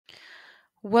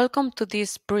Welcome to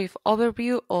this brief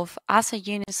overview of Assay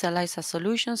Genie ELISA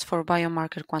solutions for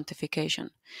biomarker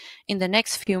quantification. In the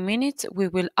next few minutes, we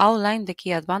will outline the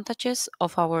key advantages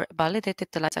of our validated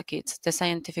ELISA kits, the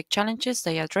scientific challenges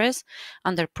they address,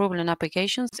 and their proven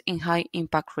applications in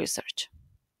high-impact research.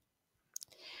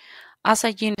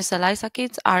 Assay Genie ELISA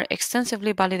kits are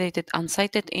extensively validated and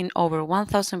cited in over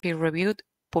 1,000 peer-reviewed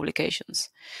publications.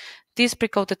 These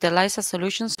pre-coated ELISA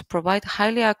solutions provide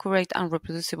highly accurate and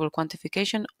reproducible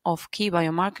quantification of key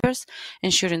biomarkers,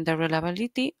 ensuring the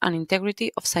reliability and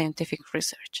integrity of scientific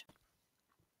research.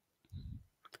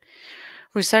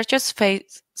 Researchers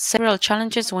face several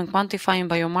challenges when quantifying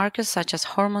biomarkers such as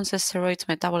hormones, steroids,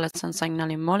 metabolites, and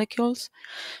signaling molecules.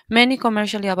 Many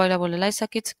commercially available ELISA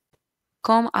kits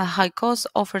come at high cost,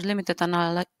 offer limited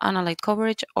analyte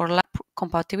coverage, or lack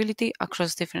compatibility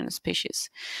across different species.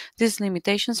 These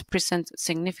limitations present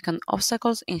significant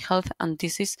obstacles in health and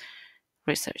disease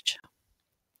research.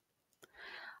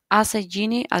 Assay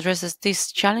Genie addresses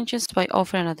these challenges by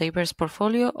offering a diverse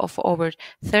portfolio of over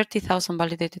 30,000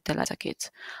 validated ELISA kits.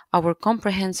 Our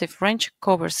comprehensive range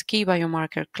covers key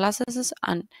biomarker classes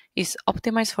and is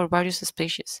optimized for various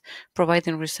species,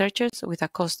 providing researchers with a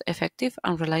cost-effective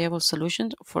and reliable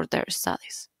solution for their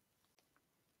studies.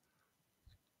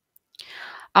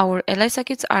 Our ELISA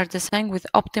kits are designed with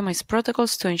optimized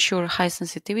protocols to ensure high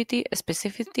sensitivity,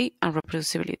 specificity, and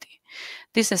reproducibility.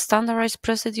 These standardized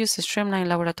procedures streamline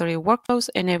laboratory workflows,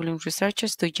 enabling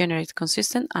researchers to generate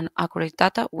consistent and accurate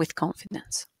data with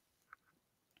confidence.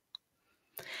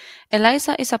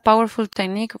 ELISA is a powerful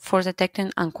technique for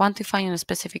detecting and quantifying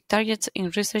specific targets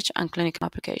in research and clinical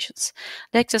applications.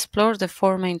 Let's explore the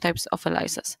four main types of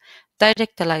ELISAs.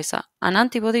 Direct ELISA. An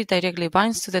antibody directly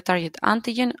binds to the target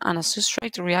antigen and a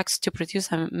substrate reacts to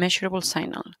produce a measurable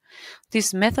signal.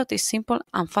 This method is simple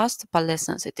and fast but less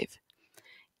sensitive.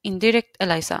 Indirect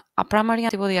ELISA. A primary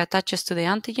antibody attaches to the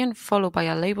antigen followed by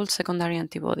a labeled secondary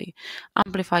antibody,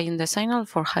 amplifying the signal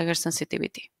for higher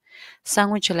sensitivity.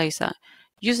 Sandwich ELISA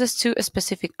uses two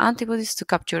specific antibodies to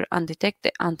capture and detect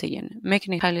the antigen,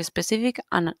 making it highly specific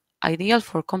and ideal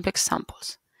for complex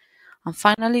samples. And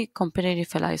finally,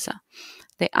 competitive ELISA.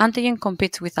 The antigen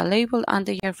competes with a labeled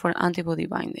antigen for antibody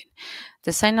binding.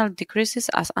 The signal decreases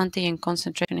as antigen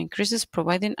concentration increases,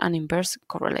 providing an inverse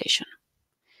correlation.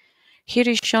 Here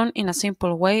is shown in a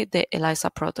simple way the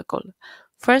ELISA protocol.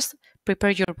 First,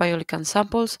 prepare your bioligand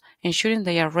samples, ensuring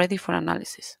they are ready for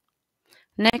analysis.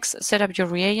 Next, set up your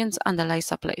reagents and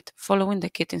ELISA plate, following the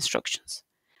kit instructions.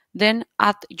 Then,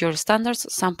 add your standards,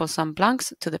 samples, and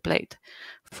blanks to the plate.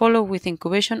 Follow with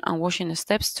incubation and washing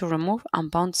steps to remove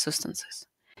unbound substances.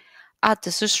 Add the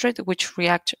substrate, which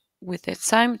reacts with the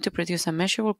enzyme to produce a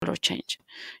measurable color change.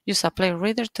 Use a plate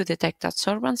reader to detect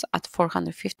absorbance at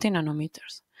 450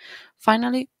 nanometers.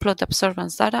 Finally, plot the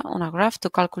absorbance data on a graph to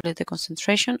calculate the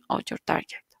concentration of your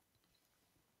target.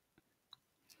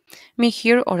 Meet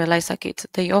here our ELISA kits.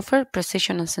 They offer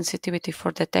precision and sensitivity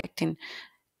for detecting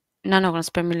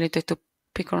nanograms per milliliter to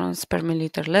picograms per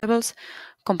milliliter levels,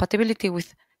 compatibility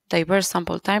with diverse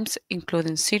sample types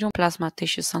including serum, plasma,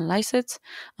 tissues, and lysates,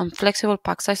 and flexible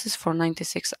pack sizes for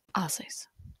 96 assays.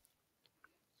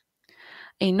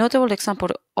 A notable example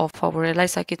of our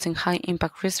ELISA kits in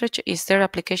high-impact research is their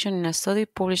application in a study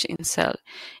published in Cell.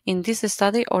 In this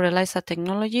study, our ELISA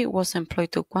technology was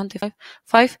employed to quantify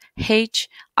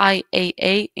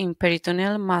 5-HIAA in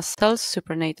peritoneal mast cells,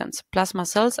 supernatants, plasma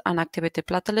cells, and activated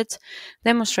platelets,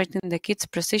 demonstrating the kit's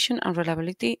precision and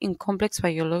reliability in complex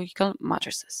biological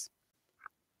matrices.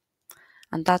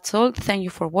 And that's all. Thank you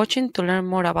for watching. To learn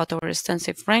more about our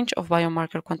extensive range of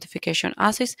biomarker quantification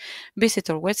assays, visit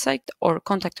our website or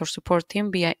contact our support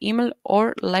team via email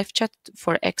or live chat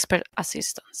for expert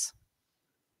assistance.